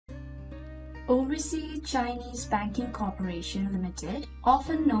Overseas Chinese Banking Corporation Limited,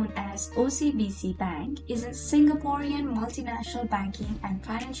 often known as OCBC Bank, is a Singaporean multinational banking and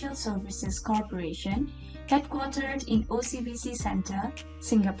financial services corporation headquartered in OCBC Center,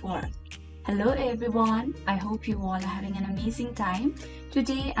 Singapore. Hello everyone, I hope you all are having an amazing time.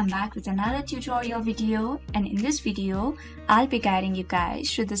 Today I'm back with another tutorial video, and in this video I'll be guiding you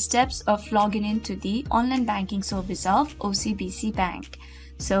guys through the steps of logging into the online banking service of OCBC Bank.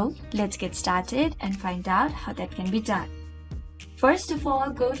 So let's get started and find out how that can be done. First of all,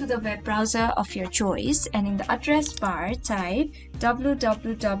 go to the web browser of your choice and in the address bar type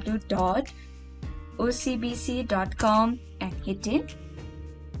www.ocbc.com and hit it.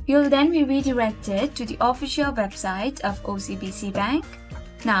 You'll then be redirected to the official website of OCBC Bank.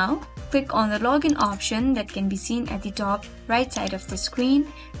 Now, click on the login option that can be seen at the top right side of the screen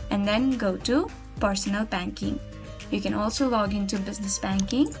and then go to Personal Banking. You can also log into Business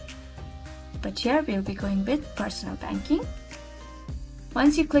Banking, but here we'll be going with Personal Banking.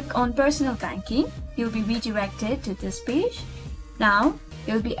 Once you click on Personal Banking, you'll be redirected to this page. Now,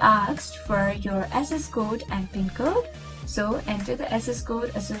 you'll be asked for your SS code and PIN code. So enter the SS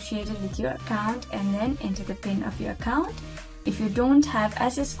code associated with your account and then enter the PIN of your account. If you don't have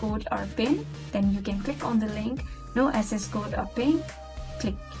SS code or PIN, then you can click on the link No SS code or PIN.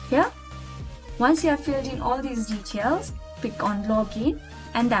 Click here. Once you have filled in all these details, click on Login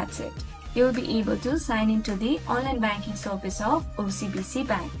and that's it. You will be able to sign into the online banking service of OCBC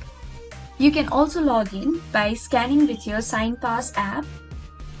Bank. You can also log in by scanning with your SignPass app.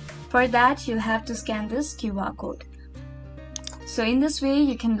 For that, you'll have to scan this QR code. So in this way,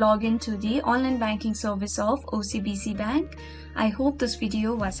 you can log into the online banking service of OCBC Bank. I hope this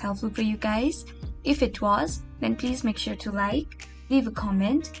video was helpful for you guys. If it was, then please make sure to like, leave a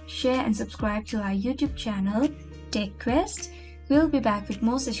comment, share and subscribe to our YouTube channel, TechQuest. We'll be back with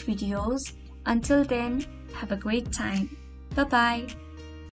more such videos. Until then, have a great time. Bye-bye.